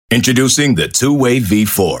Introducing the two-way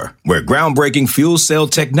V4, where groundbreaking fuel cell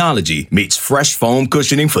technology meets fresh foam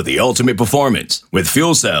cushioning for the ultimate performance. With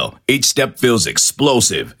fuel cell, each step feels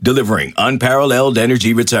explosive, delivering unparalleled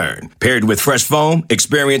energy return. Paired with fresh foam,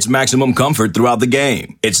 experience maximum comfort throughout the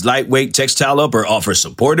game. Its lightweight textile upper offers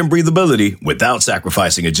support and breathability without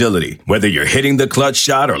sacrificing agility. Whether you're hitting the clutch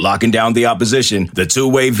shot or locking down the opposition, the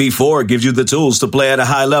two-way V4 gives you the tools to play at a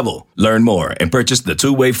high level. Learn more and purchase the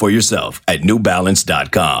two-way for yourself at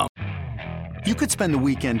newbalance.com. You could spend the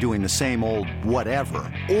weekend doing the same old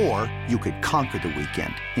whatever, or you could conquer the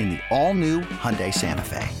weekend in the all-new Hyundai Santa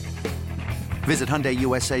Fe. Visit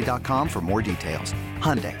HyundaiUSA.com for more details.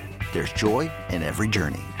 Hyundai, there's joy in every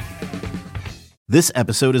journey. This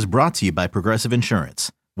episode is brought to you by Progressive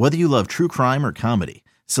Insurance. Whether you love true crime or comedy,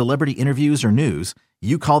 celebrity interviews or news,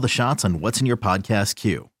 you call the shots on what's in your podcast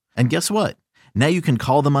queue. And guess what? Now you can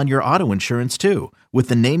call them on your auto insurance too, with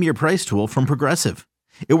the Name Your Price tool from Progressive.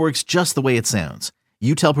 It works just the way it sounds.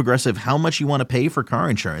 You tell Progressive how much you want to pay for car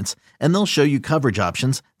insurance, and they'll show you coverage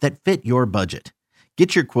options that fit your budget.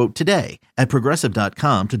 Get your quote today at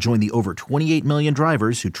Progressive.com to join the over 28 million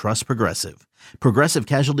drivers who trust Progressive. Progressive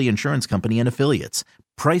Casualty Insurance Company and Affiliates.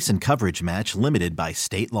 Price and coverage match limited by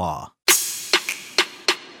state law.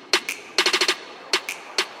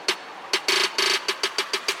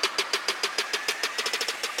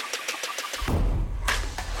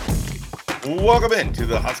 Welcome into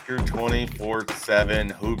the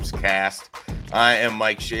Husker247 HoopsCast. I am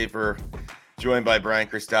Mike Schaefer, joined by Brian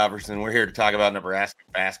Christopherson. We're here to talk about Nebraska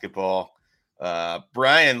basketball.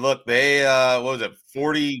 Brian, look, they what was it,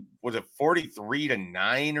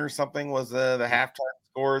 43-9 or something was the halftime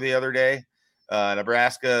score the other day.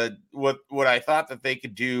 Nebraska, what I thought that they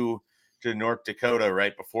could do to North Dakota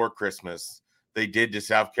right before Christmas, they did to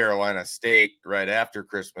South Carolina State right after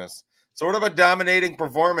Christmas. Sort of a dominating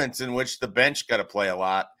performance in which the bench got to play a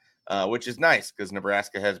lot, which is nice because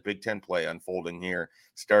Nebraska has Big Ten play unfolding here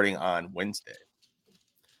starting on Wednesday.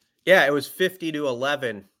 Yeah, it was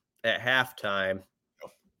 50-11 at halftime,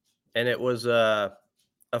 and it was a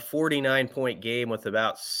 49-point game with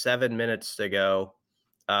about 7 minutes to go.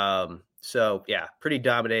 So, yeah, pretty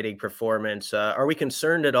dominating performance. Are we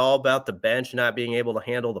concerned at all about the bench not being able to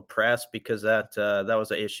handle the press? Because that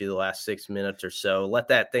was an issue the last 6 minutes or so. Let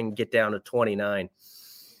that thing get down to 29.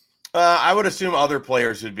 I would assume other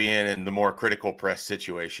players would be in the more critical press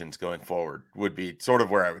situations going forward would be sort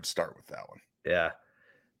of where I would start with that one. Yeah.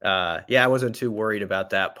 I wasn't too worried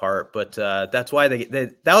about that part. But that's why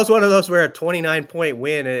that was one of those where a 29-point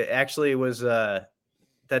win, it actually was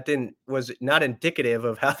was not indicative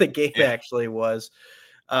of how the game actually was.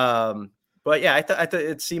 But yeah, I thought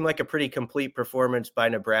it seemed like a pretty complete performance by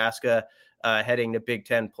Nebraska heading to Big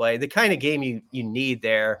Ten play. The kind of game you need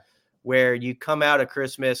there, where you come out of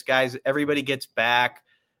Christmas, guys, everybody gets back,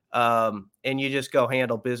 and you just go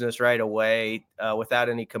handle business right away without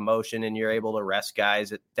any commotion, and you're able to rest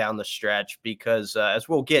guys down the stretch because as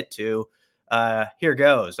we'll get to, here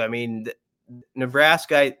goes. I mean,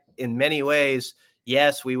 Nebraska, in many ways,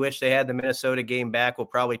 yes, we wish they had the Minnesota game back. We'll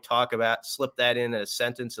probably slip that in a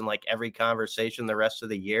sentence in like every conversation the rest of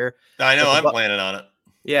the year. I know, I'm planning on it.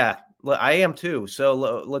 Yeah, I am too. So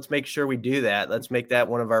let's make sure we do that. Let's make that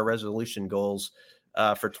one of our resolution goals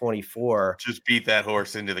for 24. Just beat that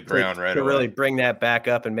horse into the ground right away. To really bring that back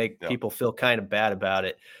up and make people feel kind of bad about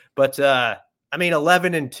it. But,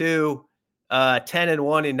 11-2,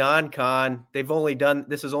 10-1 in non-con.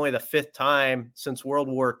 This is only the fifth time since World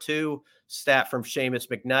War II. Stat from Seamus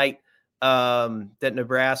McKnight that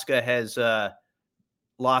Nebraska has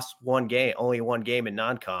lost only one game in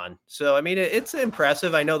non-con. So, I mean, it's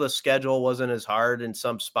impressive. I know the schedule wasn't as hard in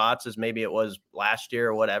some spots as maybe it was last year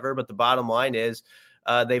or whatever, but the bottom line is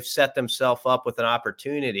they've set themselves up with an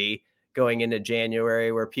opportunity going into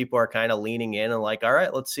January where people are kind of leaning in and like, all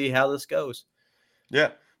right, let's see how this goes.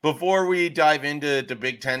 Yeah. Before we dive into the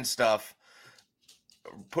Big Ten stuff,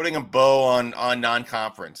 putting a bow on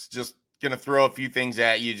non-conference, just going to throw a few things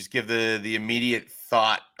at you, just give the immediate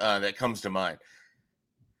thought that comes to mind.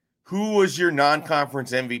 Who was your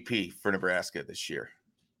non-conference MVP for Nebraska this year?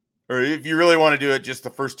 Or if you really want to do it, just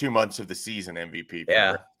the first 2 months of the season MVP for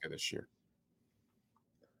Nebraska this year.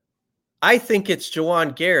 I think it's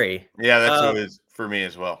Juwan Gary. Yeah, that's who it is for me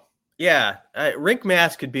as well. Yeah, Rink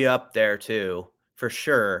Mass could be up there too, for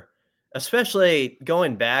sure. Especially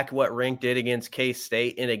going back what Rink did against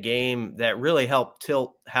K-State in a game that really helped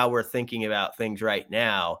tilt how we're thinking about things right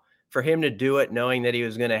now. For him to do it knowing that he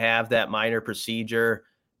was going to have that minor procedure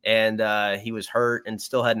and he was hurt and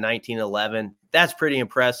still had 19-11, that's pretty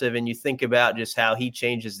impressive. And you think about just how he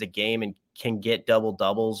changes the game and can get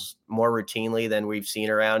double-doubles more routinely than we've seen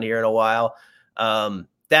around here in a while.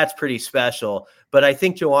 that's pretty special. But I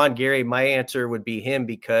think Juwan Gary, my answer would be him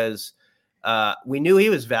because we knew he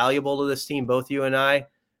was valuable to this team, both you and I.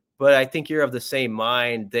 But I think you're of the same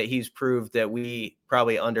mind that he's proved that we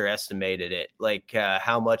probably underestimated it, like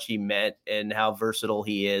how much he meant and how versatile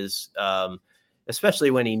he is,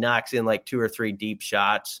 especially when he knocks in like 2 or 3 deep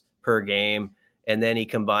shots per game. And then he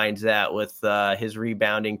combines that with his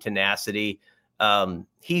rebounding tenacity.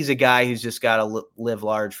 He's a guy who's just got to live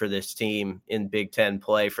large for this team in Big Ten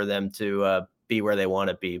play for them to be where they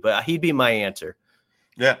want to be. But he'd be my answer.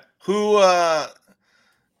 Yeah. Who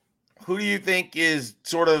do you think is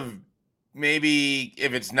sort of, maybe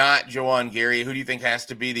if it's not Juwan Gary, who do you think has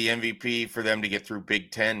to be the MVP for them to get through Big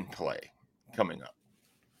Ten play coming up?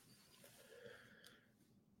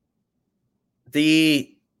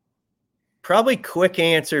 The probably quick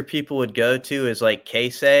answer people would go to is like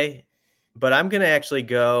Casey, but I'm going to actually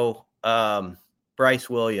go Bryce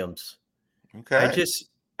Williams. Okay.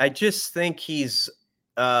 I just think he's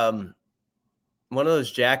one of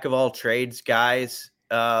those jack of all trades guys.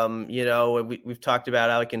 We've talked about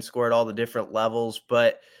how he can score at all the different levels,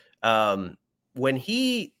 but when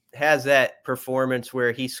he has that performance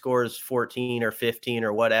where he scores 14 or 15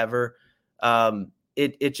 or whatever,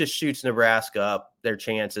 it just shoots Nebraska up their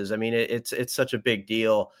chances. I mean, it's such a big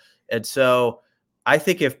deal. And so I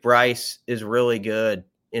think if Bryce is really good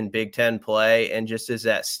in Big Ten play and just is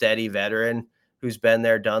that steady veteran who's been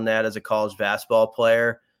there, done that as a college basketball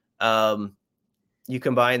player, you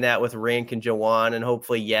combine that with Rink and Juwan, and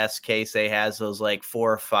hopefully, yes, Casey has those like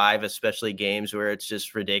 4 or 5, especially games where it's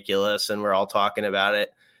just ridiculous and we're all talking about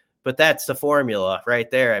it. But that's the formula right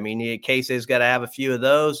there. I mean, Casey's got to have a few of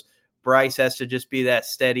those. Bryce has to just be that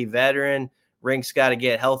steady veteran. Rink's got to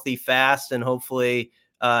get healthy fast and hopefully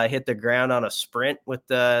hit the ground on a sprint with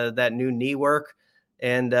that new knee work.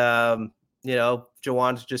 And,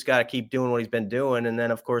 Juwan's just got to keep doing what he's been doing. And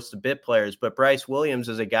then, of course, the bit players. But Bryce Williams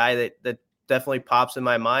is a guy that definitely pops in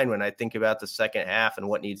my mind when I think about the second half and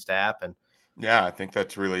what needs to happen. Yeah, I think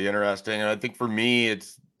that's really interesting. And I think for me,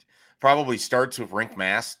 it's probably starts with Rink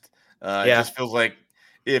Mast. It just feels like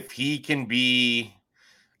if he can be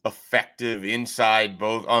effective inside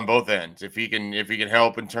on both ends, if he can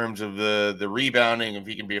help in terms of the rebounding, if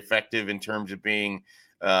he can be effective in terms of being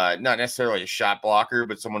not necessarily a shot blocker,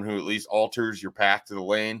 but someone who at least alters your path to the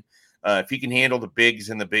lane. If he can handle the bigs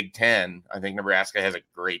in the Big Ten, I think Nebraska has a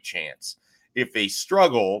great chance. If they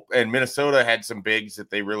struggle, and Minnesota had some bigs that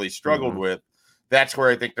they really struggled with, that's where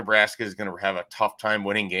I think Nebraska is going to have a tough time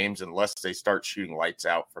winning games unless they start shooting lights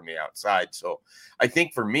out from the outside. So I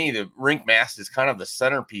think for me, the Rink Mast is kind of the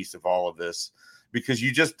centerpiece of all of this, because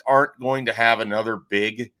you just aren't going to have another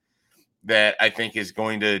big that I think is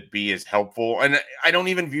going to be as helpful. And I don't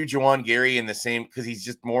even view Juwan Gary in the same, because he's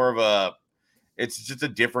just more of it's just a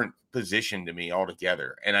different position to me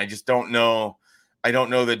altogether. And I just don't know. I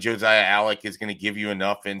don't know that Josiah Allick is going to give you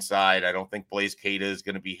enough inside. I don't think Blaise Keita is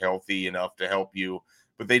going to be healthy enough to help you,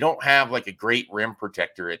 but they don't have like a great rim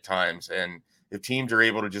protector at times. And if teams are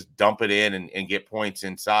able to just dump it in and get points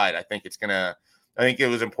inside, I think it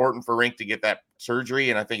was important for Rink to get that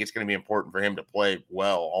surgery. And I think it's going to be important for him to play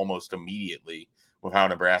well almost immediately with how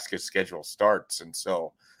Nebraska's schedule starts. And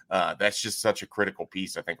so that's just such a critical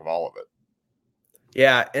piece, I think, of all of it.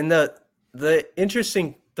 Yeah. And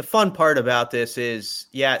the fun part about this is,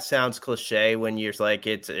 it sounds cliche when you're like,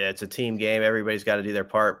 it's a team game. Everybody's got to do their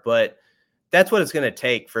part, but that's what it's going to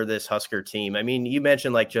take for this Husker team. I mean, you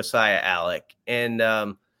mentioned like Josiah Allick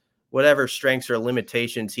and whatever strengths or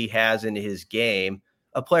limitations he has in his game,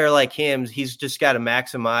 a player like him, he's just got to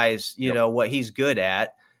maximize, what he's good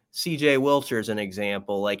at. CJ Wilcher is an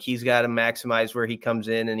example. Like he's got to maximize where he comes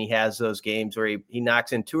in and he has those games where he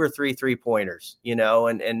knocks in 2 or 3 3-pointers,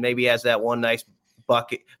 and maybe has that one nice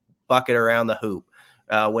bucket around the hoop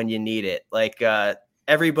when you need it. Like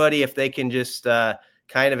everybody, if they can just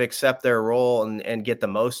kind of accept their role and get the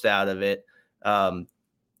most out of it,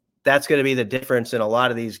 that's going to be the difference in a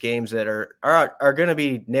lot of these games that are going to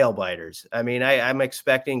be nail biters. I mean, I'm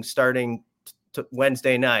expecting starting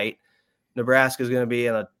Wednesday night, Nebraska is going to be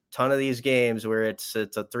in a ton of these games where it's a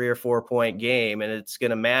 3 or 4 point game, and it's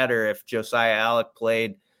going to matter if Josiah Allick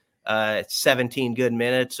played 17 good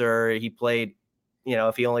minutes or he played,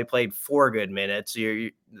 if he only played 4 good minutes.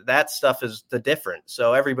 That stuff is the difference.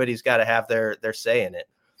 So everybody's got to have their say in it.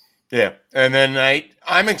 Yeah. And then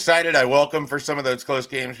I'm excited. I welcome for some of those close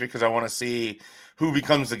games because I want to see who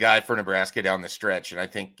becomes the guy for Nebraska down the stretch. And I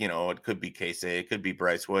think, it could be Casey, it could be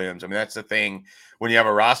Bryce Williams. I mean, that's the thing. When you have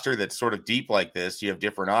a roster that's sort of deep like this, you have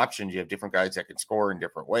different options. You have different guys that can score in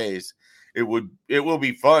different ways. It will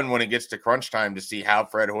be fun when it gets to crunch time to see how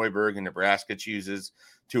Fred Hoiberg and Nebraska chooses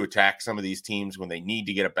to attack some of these teams when they need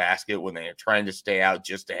to get a basket, when they are trying to stay out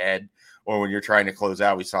just ahead, or when you're trying to close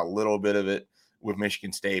out. We saw a little bit of it with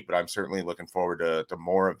Michigan State, but I'm certainly looking forward to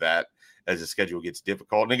more of that as the schedule gets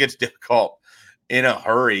difficult. And it gets difficult in a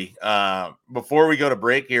hurry. Before we go to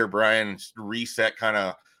break here, Brian, just reset kind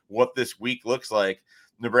of what this week looks like.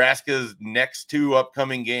 Nebraska's next 2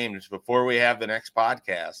 upcoming games before we have the next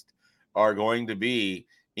podcast are going to be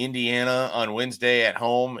Indiana on Wednesday at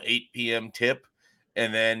home, 8 p.m. tip.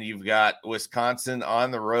 And then you've got Wisconsin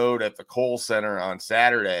on the road at the Kohl Center on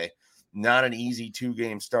Saturday. Not an easy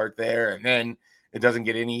 2-game start there. And then it doesn't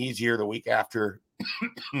get any easier the week after.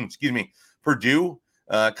 Excuse me. Purdue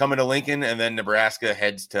coming to Lincoln, and then Nebraska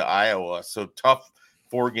heads to Iowa. So tough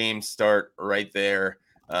 4-game start right there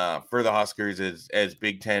for the Huskers as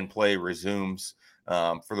Big Ten play resumes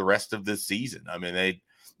for the rest of this season. I mean,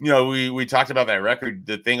 we talked about that record.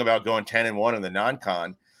 The thing about going 10-1 in the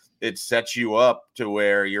non-con, it sets you up to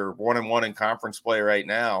where you're 1-1 in conference play right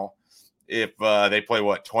now. If they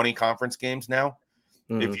play 20 conference games now,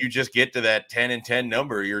 if you just get to that 10-10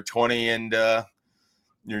 number, you're 20-11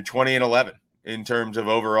 in terms of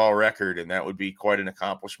overall record, and that would be quite an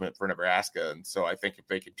accomplishment for Nebraska. And so I think if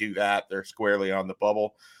they could do that, they're squarely on the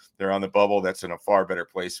bubble. They're on the bubble. That's in a far better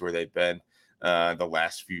place where they've been the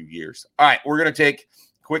last few years. All right, we're going to take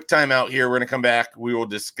a quick time out here. We're going to come back. We will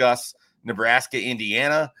discuss Nebraska,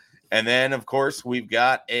 Indiana. And then, of course, we've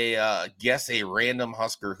got guess a random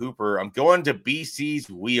Husker Hooper. I'm going to BC's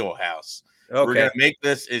wheelhouse. Okay. We're going to make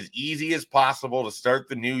this as easy as possible to start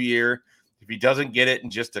the new year. If he doesn't get it in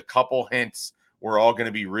just a couple hints, we're all going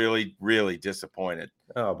to be really, really disappointed.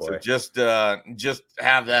 Oh, boy. So just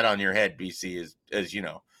have that on your head, BC, as you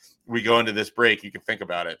know. We go into this break, you can think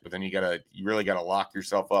about it, but then you really got to lock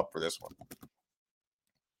yourself up for this one.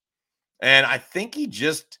 And I think he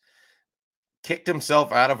just kicked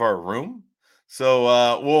himself out of our room.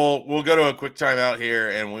 So we'll go to a quick timeout here,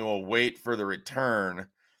 and we will wait for the return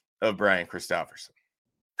of Brian Christopherson.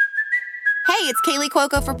 Hey, it's Kaylee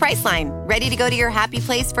Cuoco for Priceline. Ready to go to your happy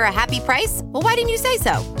place for a happy price? Well, why didn't you say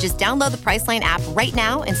so? Just download the Priceline app right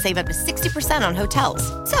now and save up to 60% on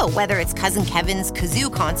hotels. So whether it's Cousin Kevin's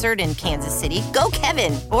Kazoo Concert in Kansas City, go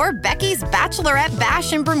Kevin, or Becky's Bachelorette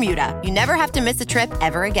Bash in Bermuda, you never have to miss a trip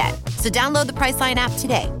ever again. So download the Priceline app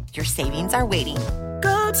today. Your savings are waiting.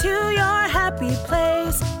 Go to your happy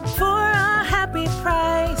place for a happy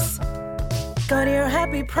price. Go to your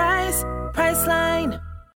happy price, Priceline.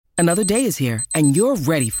 Another day is here, and you're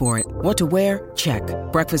ready for it. What to wear? Check.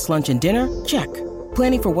 Breakfast, lunch, and dinner? Check.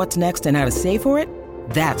 Planning for what's next and how to save for it?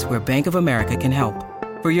 That's where Bank of America can help.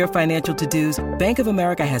 For your financial to-dos, Bank of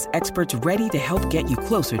America has experts ready to help get you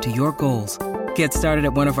closer to your goals. Get started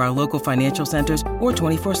at one of our local financial centers or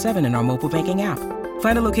 24/7 in our mobile banking app.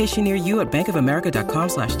 Find a location near you at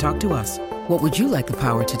bankofamerica.com/talktous. What would you like the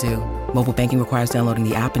power to do? Mobile banking requires downloading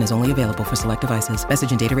the app and is only available for select devices.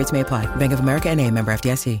 Message and data rates may apply. Bank of America N.A., member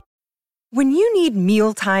FDIC. When you need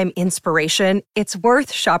mealtime inspiration, it's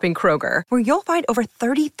worth shopping Kroger, where you'll find over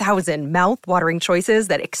 30,000 mouth-watering choices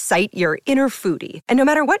that excite your inner foodie. And no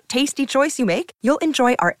matter what tasty choice you make, you'll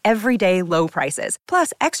enjoy our everyday low prices,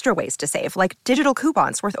 plus extra ways to save, like digital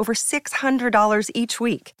coupons worth over $600 each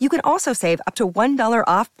week. You can also save up to $1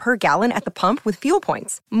 off per gallon at the pump with fuel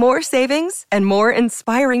points. More savings and more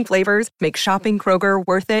inspiring flavors make shopping Kroger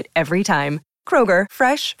worth it every time. Kroger,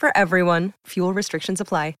 fresh for everyone. Fuel restrictions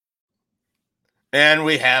apply. And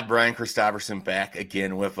we have Brian Christopherson back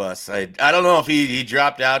again with us. I don't know if he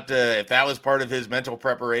dropped out, if that was part of his mental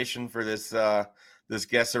preparation for this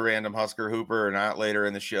Guess a Random Husker Hooper or not later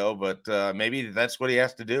in the show, but maybe that's what he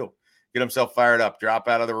has to do. Get himself fired up, drop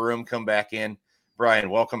out of the room, come back in. Brian,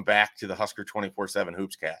 welcome back to the Husker247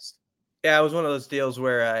 HoopsCast. Yeah, it was one of those deals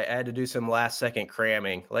where I had to do some last-second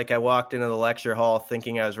cramming. Like I walked into the lecture hall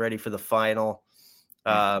thinking I was ready for the final.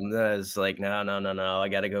 Then I was like, no. I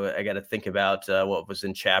got to think about what was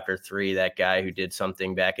in chapter 3, that guy who did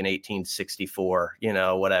something back in 1864,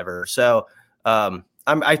 whatever. So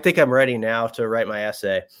I think I'm ready now to write my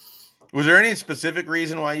essay. Was there any specific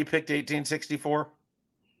reason why you picked 1864?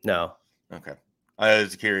 No. Okay. I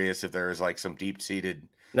was curious if there was like some deep-seated.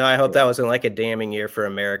 No, I hope that wasn't like a damning year for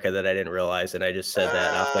America that I didn't realize, and I just said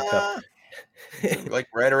that off the cuff. Like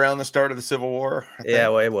right around the start of the Civil War. Yeah,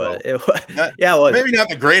 well, it was. Maybe not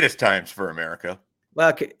the greatest times for America.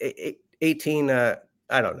 Well, 18. I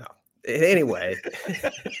don't know. Anyway.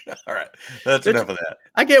 All right, that's enough of that.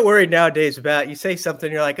 I get worried nowadays about you say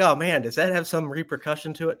something, you're like, oh man, does that have some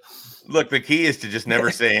repercussion to it? Look, the key is to just never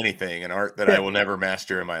say anything, an art that I will never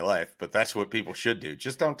master in my life. But that's what people should do.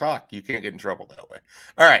 Just don't talk. You can't get in trouble that way.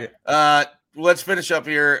 All right. Let's finish up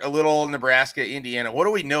here. A little Nebraska, Indiana. What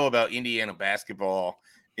do we know about Indiana basketball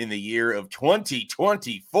in the year of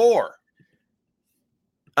 2024?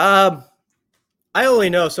 I only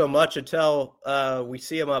know so much until we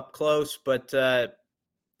see them up close, but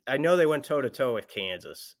I know they went toe-to-toe with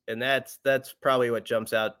Kansas, and that's probably what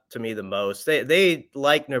jumps out to me the most. They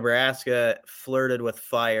like Nebraska, flirted with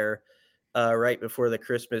fire right before the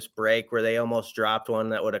Christmas break, where they almost dropped one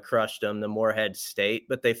that would have crushed them, the Morehead State,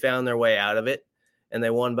 but they found their way out of it, and they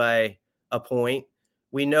won by a point.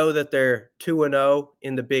 We know that they're 2-0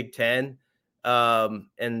 in the Big Ten,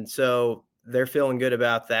 and so they're feeling good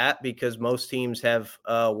about that because most teams have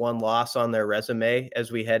one loss on their resume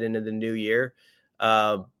as we head into the new year.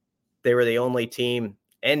 They were the only team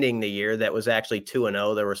ending the year that was actually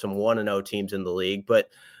 2-0. There were some 1-0 teams in the league, but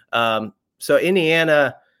so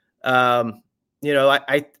Indiana, I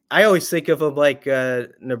always think of them like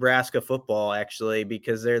Nebraska football, actually,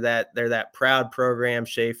 because they're that proud program,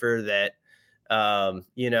 Schaefer, that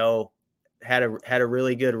had a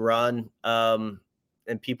really good run, and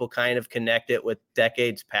people kind of connect it with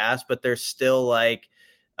decades past, but there's still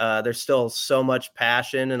so much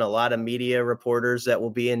passion and a lot of media reporters that will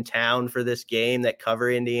be in town for this game that cover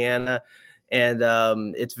Indiana. And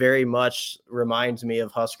it's very much reminds me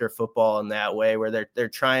of Husker football in that way, where they're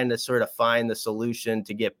trying to sort of find the solution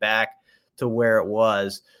to get back to where it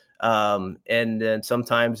was. And then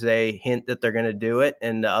sometimes they hint that they're going to do it,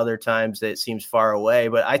 and other times it seems far away.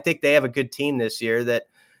 But I think they have a good team this year that,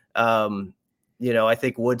 I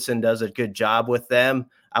think Woodson does a good job with them.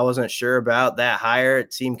 I wasn't sure about that hire.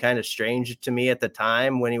 It seemed kind of strange to me at the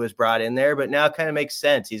time when he was brought in there, but now it kind of makes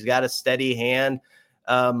sense. He's got a steady hand.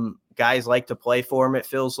 Guys like to play for him, it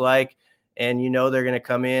feels like. And they're going to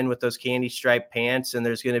come in with those candy striped pants, and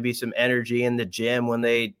there's going to be some energy in the gym when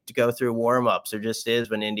they go through warm-ups. There just is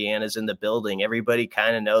when Indiana's in the building. Everybody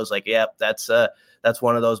kind of knows, like, yep, that's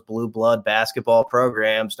one of those blue blood basketball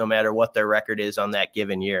programs, no matter what their record is on that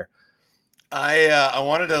given year. I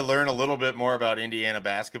wanted to learn a little bit more about Indiana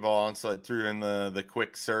basketball, and so I threw in the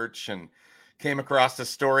quick search and came across a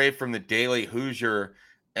story from the Daily Hoosier,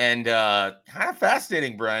 and kind of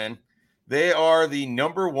fascinating, Brian. They are the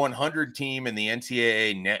number 100 team in the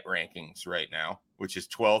NCAA net rankings right now, which is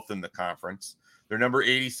 12th in the conference. They're number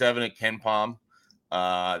 87 at KenPom.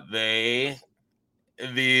 The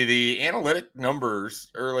analytic numbers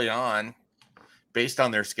early on, based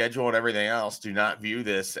on their schedule and everything else, do not view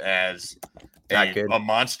this as a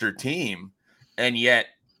monster team. And yet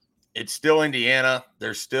it's still Indiana.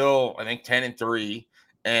 They're still, I think, 10-3.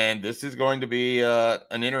 And this is going to be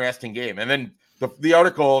an interesting game. And then the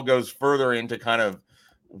article goes further into kind of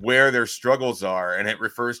where their struggles are. And it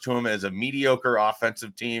refers to them as a mediocre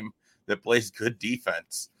offensive team that plays good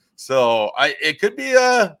defense. So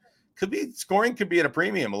scoring could be at a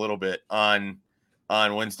premium a little bit on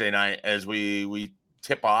Wednesday night as we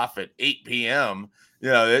tip off at 8 p.m.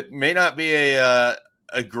 It may not be a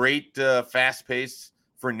great fast-paced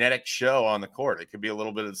frenetic show on the court. It could be a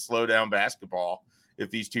little bit of slow down basketball if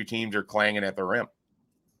these two teams are clanging at the rim.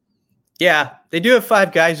 Yeah, they do have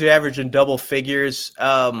 5 guys who average in double figures,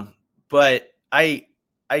 but I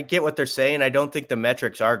get what they're saying. I don't think the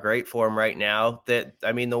metrics are great for them right now. The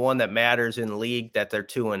one that matters in league that they're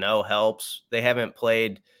 2-0 helps. They haven't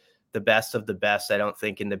played the best of the best, I don't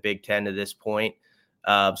think, in the Big Ten to this point.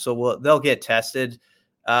 So they'll get tested.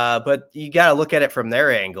 But you got to look at it from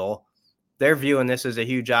their angle. They're viewing this as a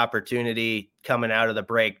huge opportunity coming out of the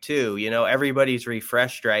break too. Everybody's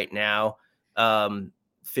refreshed right now,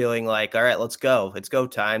 feeling like, all right, let's go. It's go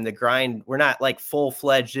time. The grind, we're not like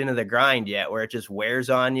full-fledged into the grind yet where it just wears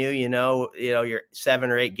on you. You're 7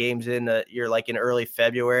 or 8 games in, you're like in early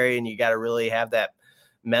February, and you got to really have that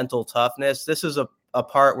mental toughness. This is a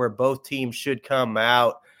part where both teams should come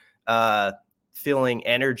out feeling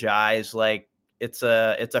energized, like it's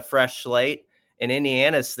a fresh slate. And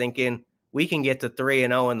Indiana's thinking, we can get to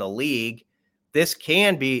 3-0 in the league.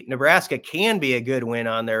 Nebraska can be a good win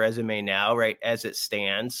on their resume now, right, as it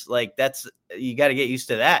stands. Like, you got to get used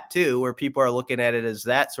to that too, where people are looking at it as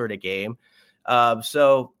that sort of game.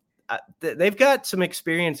 So they've got some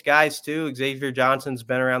experienced guys too. Xavier Johnson's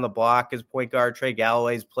been around the block as point guard. Trey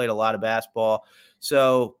Galloway's played a lot of basketball.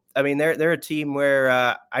 So, they're a team where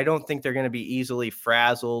I don't think they're going to be easily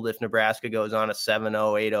frazzled if Nebraska goes on a 7-0,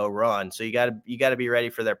 8-0 run. So you got to be ready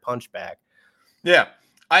for their punch back. Yeah.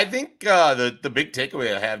 I think the big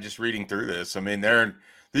takeaway I have just reading through this,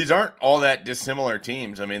 these aren't all that dissimilar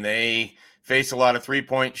teams. They face a lot of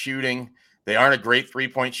three-point shooting. They aren't a great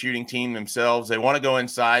three-point shooting team themselves. They want to go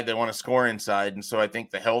inside. They want to score inside. And so I think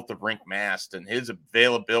the health of Rink Mast and his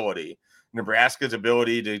availability, Nebraska's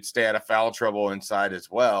ability to stay out of foul trouble inside as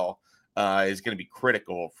well, is going to be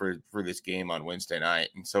critical for this game on Wednesday night.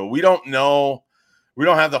 And so we don't know we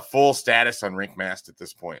don't have the full status on Rink Mast at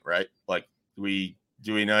this point, right? Like, do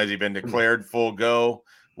we know, has he been declared full go?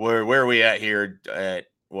 Where are we at here at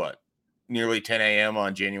what? Nearly 10 a.m.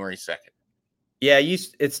 on January 2nd. Yeah,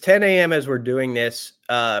 it's 10 a.m. as we're doing this.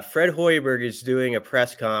 Fred Hoiberg is doing a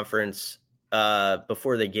press conference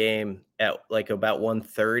before the game at like about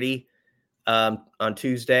 1:30 on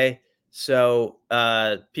Tuesday. So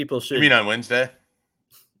people should. You mean on Wednesday?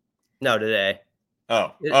 No, today.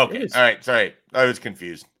 Oh, okay. All right. Sorry. I was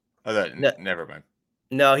confused. I thought, never mind.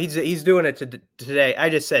 No, he's doing it today. I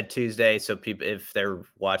just said Tuesday, so people, if they're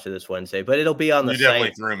watching this Wednesday, but it'll be on the site. You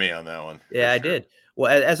definitely threw me on that one. Yeah, I did.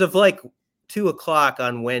 Well, as of like 2:00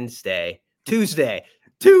 on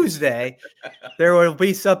Tuesday, there will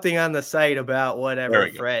be something on the site about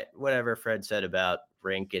whatever Fred said about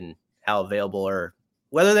Rink and how available, or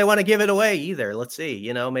whether they want to give it away either. Let's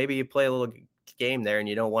see. Maybe you play a little game there and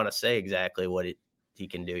you don't want to say exactly what he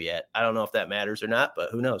can do yet. I don't know if that matters or not, but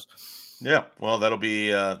who knows? Yeah, well, that'll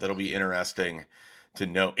be interesting to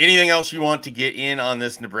know. Anything else you want to get in on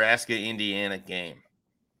this Nebraska-Indiana game?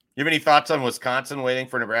 You have any thoughts on Wisconsin waiting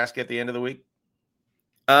for Nebraska at the end of the week?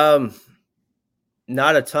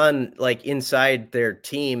 Not a ton, like inside their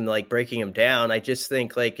team, like breaking them down. I just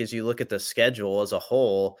think, like, as you look at the schedule as a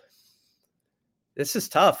whole, this is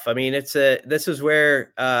tough. I mean, this is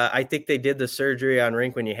where I think they did the surgery on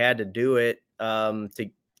Rink when you had to do it to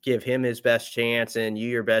give him his best chance and you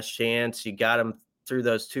your best chance. You got him through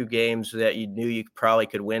those 2 games that you knew you probably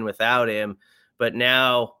could win without him. But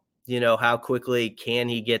now, how quickly can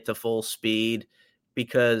he get to full speed?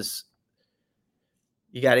 Because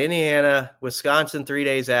you got Indiana, Wisconsin 3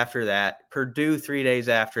 days after that, Purdue 3 days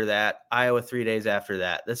after that, Iowa 3 days after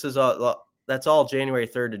that. That's all January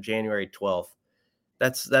 3rd to January 12th.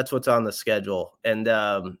 That's what's on the schedule. And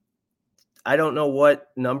I don't know what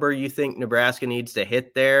number you think Nebraska needs to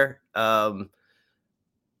hit there. I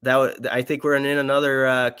think we're in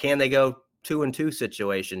another can they go 2-2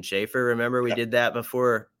 situation, Schaefer. Remember we did that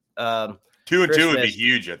before. 2-2 would be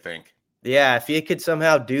huge, I think. Yeah, if you could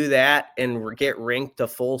somehow do that and get Rink to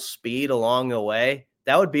full speed along the way,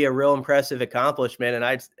 that would be a real impressive accomplishment.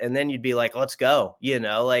 And then you'd be like, let's go.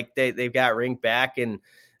 Like they've got Rink back and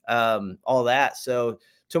all that. So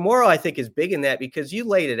tomorrow, I think, is big in that because you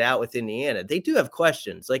laid it out with Indiana. They do have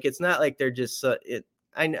questions. Like, it's not like they're just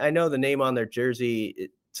I know the name on their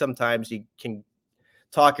jersey. Sometimes you can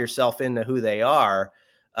talk yourself into who they are.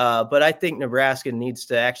 But I think Nebraska needs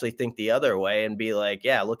to actually think the other way and be like,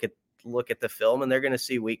 yeah, look at the film, and they're going to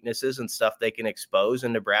see weaknesses and stuff they can expose.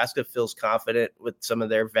 And Nebraska feels confident with some of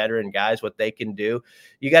their veteran guys, what they can do.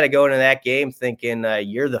 You got to go into that game thinking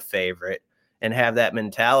you're the favorite and have that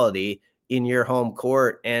mentality in your home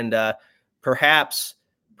court. And perhaps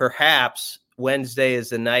Wednesday is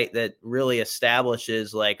the night that really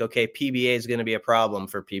establishes, like, okay, PBA is going to be a problem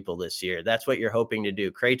for people this year. That's what you're hoping to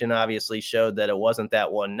do. Creighton obviously showed that it wasn't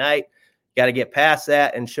that one night. Got to get past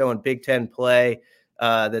that and show in Big Ten play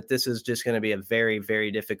that this is just going to be a very,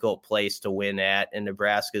 very difficult place to win at, and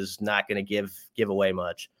Nebraska's not going to give away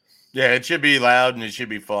much. Yeah, it should be loud and it should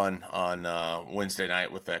be fun on Wednesday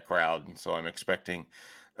night with that crowd. And so I'm expecting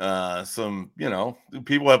some,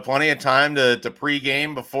 people have plenty of time to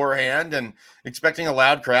pregame beforehand, and expecting a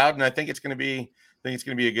loud crowd. And I think it's going to be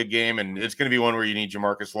a good game, and it's going to be one where you need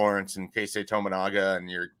Jamarcus Lawrence and Keisei Tominaga and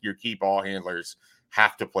your key ball handlers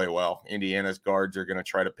have to play well. Indiana's guards are going to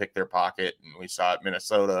try to pick their pocket, and we saw at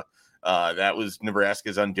Minnesota. That was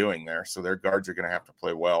Nebraska's undoing there. So their guards are going to have to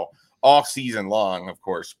play well all season long, of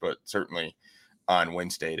course, but certainly on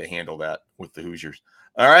Wednesday to handle that with the Hoosiers.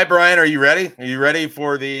 All right, Brian, are you ready? Are you ready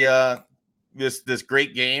for the this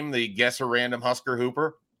great game, the Guess a Random Husker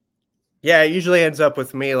Hooper? Yeah, it usually ends up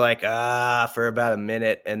with me like for about a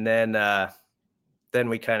minute, and then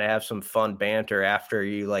we kind of have some fun banter after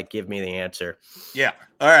you like give me the answer. Yeah.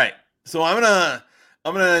 All right. So I'm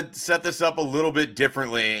gonna set this up a little bit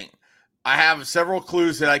differently. I have several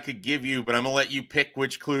clues that I could give you, but I'm gonna let you pick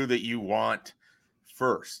which clue that you want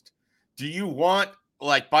first. Do you want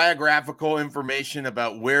like biographical information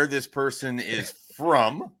about where this person is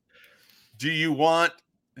from? Do you want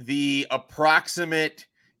the approximate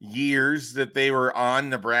years that they were on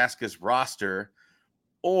Nebraska's roster?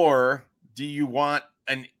 Or do you want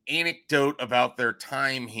an anecdote about their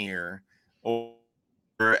time here, or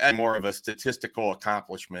more of a statistical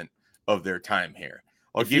accomplishment of their time here?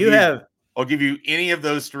 I'll give you any of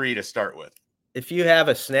those three to start with. If you have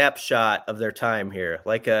a snapshot of their time here,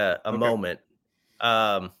 like a moment,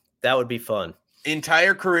 that would be fun.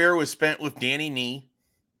 Entire career was spent with Danny Nee.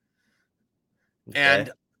 Okay.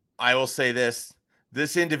 And I will say this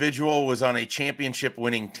individual was on a championship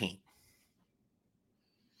winning team.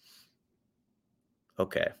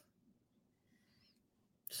 Okay.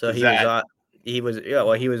 So he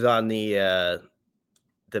was on the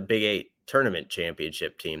Big 8 tournament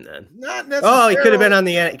championship team then. Not necessarily. Oh, he could have been on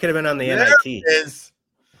the NIT. There it is.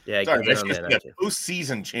 Yeah, he Sorry, could have been on the NIT. a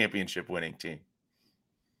postseason championship winning team.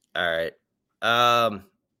 All right.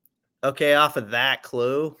 Okay, off of that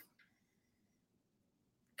clue.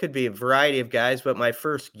 Could be a variety of guys, but my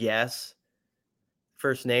first name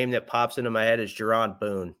that pops into my head is Jerron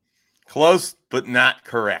Boone. Close, but not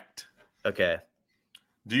correct. Okay.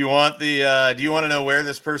 Do you want to know where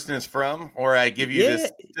this person is from, or I give you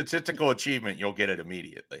this statistical achievement, you'll get it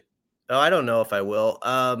immediately? Oh, I don't know if I will.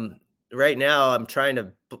 Right now I'm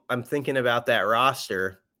thinking about that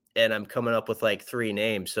roster and I'm coming up with like 3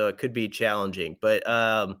 names, so it could be challenging, but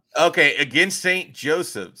okay, against St.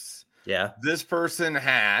 Joseph's. Yeah. This person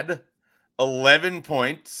had 11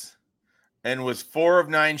 points and was 4 of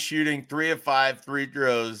 9 shooting, 3 of 5 free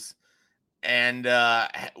throws, and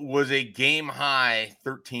was a game high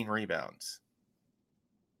 13 rebounds.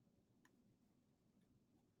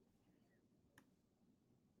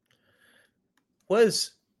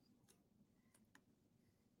 Was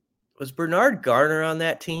Bernard Garner on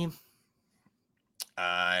that team?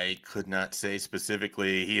 I could not say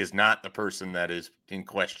specifically. He is not the person that is in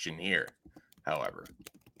question here, however.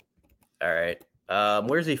 All right.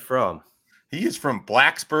 Where's he from? He is from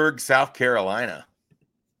Blacksburg, South Carolina.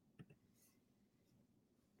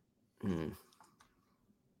 All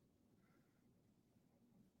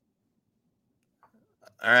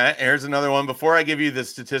right, here's another one. Before I give you the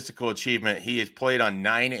statistical achievement, he has played on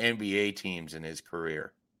 9 NBA teams in his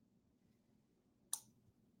career.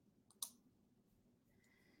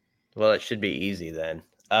 Well, it should be easy then.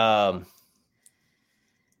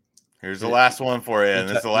 Here's the last one for you, and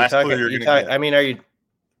this is the last clue you're going to get. I mean, it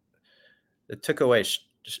took away,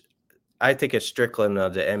 I think it's Strickland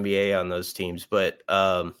of the NBA on those teams, but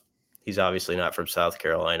he's obviously not from South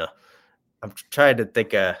Carolina. I'm trying to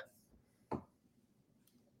think just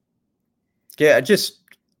on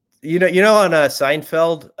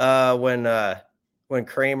Seinfeld when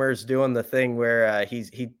Kramer's doing the thing where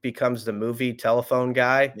he becomes the movie telephone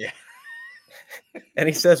guy. Yeah. And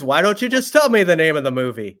he says, "Why don't you just tell me the name of the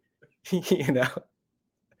movie?"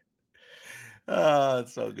 Oh,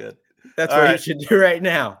 it's so good. That's what you should do right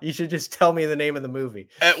now. You should just tell me the name of the movie.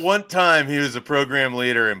 At one time, he was a program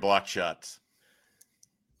leader in block shots.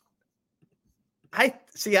 I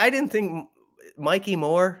didn't think Mikey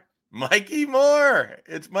Moore. Mikey Moore.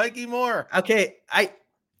 It's Mikey Moore. Okay, I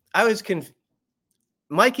was confused.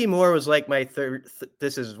 Mikey Moore was like my third.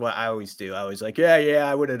 This is what I always do. I was like, yeah,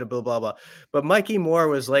 I would have blah, blah, blah. But Mikey Moore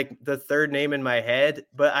was like the third name in my head,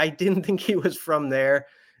 but I didn't think he was from there.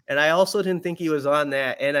 And I also didn't think he was on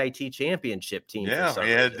that NIT championship team. Yeah,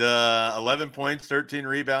 he had 11 points, 13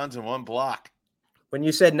 rebounds, and 1 block. When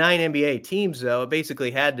you said 9 NBA teams, though, it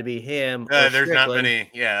basically had to be him. There's Strickland. not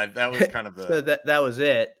many. Yeah, that was kind of the. So that was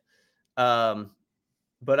it.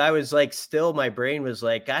 But I was like, still, my brain was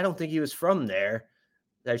like, I don't think he was from there.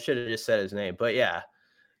 I should have just said his name, but yeah,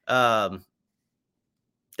 that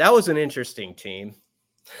was an interesting team.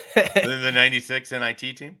 The 96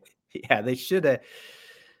 NIT team. Yeah, they should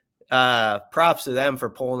have. Props to them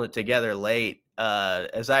for pulling it together late.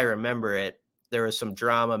 As I remember it, there was some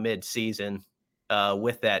drama mid-season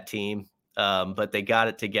with that team, but they got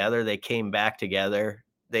it together. They came back together.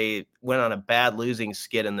 They went on a bad losing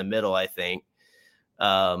skid in the middle, I think,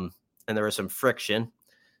 and there was some friction.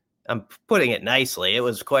 I'm putting it nicely. It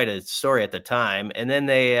was quite a story at the time. And then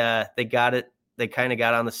they got it. They kind of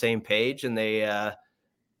got on the same page, and they had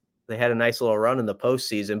a nice little run in the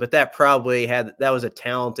postseason. But that was a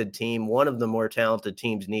talented team, one of the more talented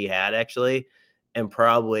teams NE had actually, and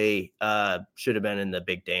probably should have been in the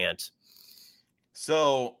big dance.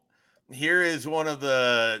 So here's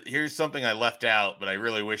something I left out, but I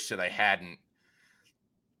really wish that I hadn't.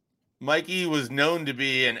 Mikey was known to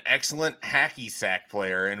be an excellent hacky sack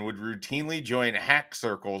player and would routinely join hack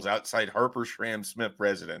circles outside Harper Schramm Smith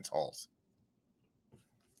residence halls.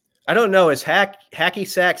 I don't know. Is hacky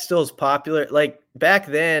sack still as popular? Like back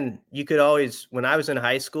then, you could always, when I was in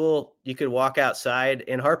high school, you could walk outside.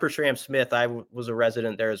 In Harper Schramm Smith, I was a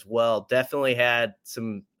resident there as well. Definitely had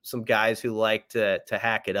some guys who liked to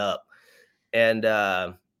hack it up. And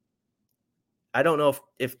I don't know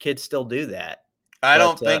if kids still do that.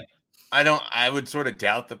 I would sort of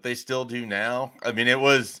doubt that they still do now. I mean, it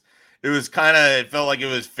felt like it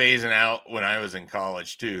was phasing out when I was in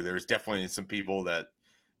college too. There was definitely some people that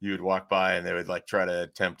you would walk by and they would like try to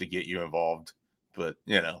attempt to get you involved. But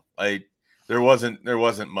there wasn't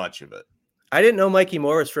much of it. I didn't know Mikey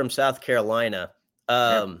Moore was from South Carolina.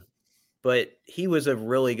 Yeah. but he was a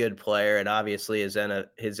really good player, and obviously his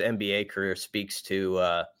NBA career speaks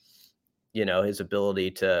to his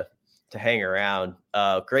ability to hang around.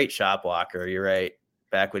 Great shot blocker, you're right.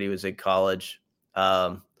 Back when he was in college.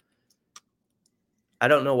 I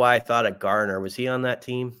don't know why I thought of Garner. Was he on that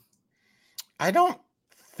team? I don't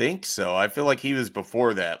think so. I feel like he was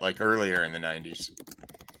before that, like earlier in the 90s.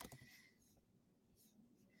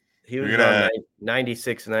 He was on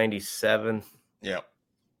 96, 97. Yeah.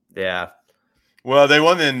 Yeah. Well, they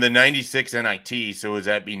won in the 96 NIT, so would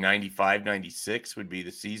that be 95, 96 would be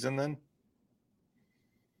the season then?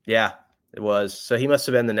 Yeah, it was. So he must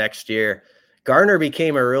have been the next year. Garner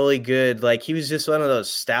became a really good, like he was just one of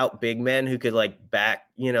those stout big men who could like back,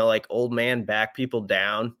 like old man back people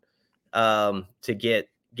down to get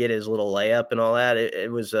his little layup and all that.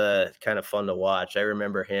 It was kind of fun to watch. I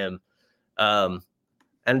remember him.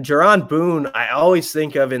 And Jaron Boone, I always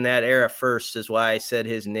think of in that era first, is why I said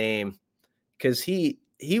his name, because he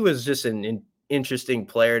was just an interesting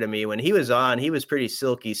player to me. When he was on, he was pretty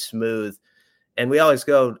silky smooth. And we always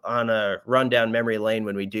go on a run down memory lane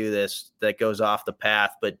when we do this that goes off the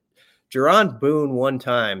path. But Jaron Boone, one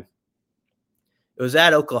time, it was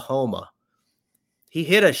at Oklahoma. He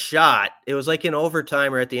hit a shot. It was like in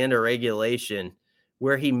overtime or at the end of regulation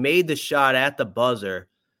where he made the shot at the buzzer,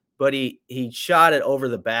 but he shot it over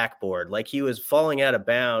the backboard. Like he was falling out of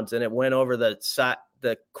bounds and it went over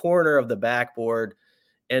the corner of the backboard.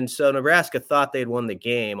 And so Nebraska thought they'd won the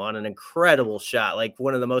game on an incredible shot, like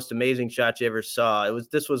one of the most amazing shots you ever saw.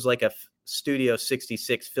 This was like a Studio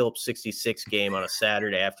 66, Phillips 66 game on a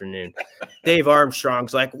Saturday afternoon. Dave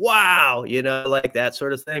Armstrong's like, wow, like that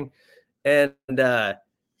sort of thing. And then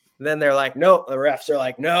they're like, no, the refs are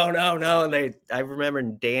like, no. And I remember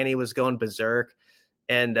Danny was going berserk,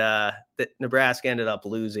 and Nebraska ended up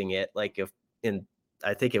losing it.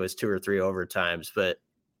 I think it was 2 or 3 overtimes, but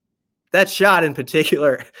that shot in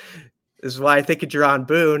particular is why I think of Jaron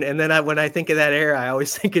Boone. And then when I think of that era, I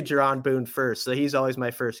always think of Jaron Boone first. So he's always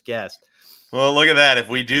my first guess. Well, look at that. If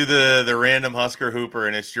we do the random Husker Hooper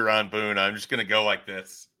and it's Jaron Boone, I'm just going to go like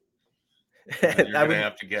this. You're going to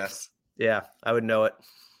have to guess. Yeah, I would know it.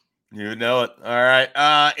 You would know it. All right.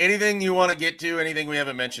 Anything you want to get to? Anything we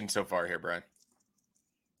haven't mentioned so far here, Brian?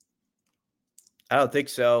 I don't think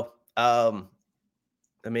so.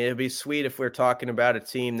 It'd be sweet if we're talking about a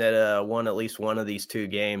team that won at least one of these 2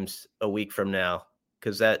 games a week from now,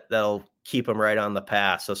 because that'll keep them right on the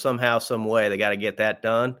path. So somehow, some way, they got to get that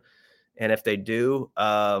done. And if they do,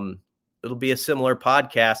 it'll be a similar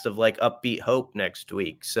podcast of like upbeat hope next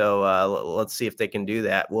week. So let's see if they can do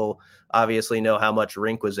that. We'll obviously know how much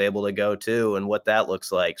Rink was able to go to and what that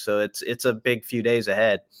looks like. So it's a big few days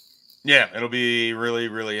ahead. Yeah, it'll be really,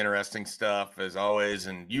 really interesting stuff as always.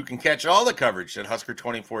 And you can catch all the coverage at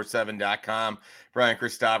Husker247.com. Brian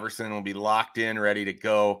Christopherson will be locked in, ready to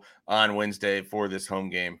go on Wednesday for this home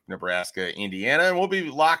game, Nebraska, Indiana. And we'll be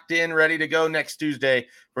locked in, ready to go next Tuesday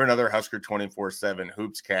for another Husker247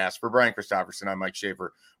 HoopsCast. For Brian Christopherson, I'm Mike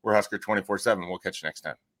Schaefer. We're Husker247. We'll catch you next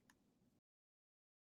time.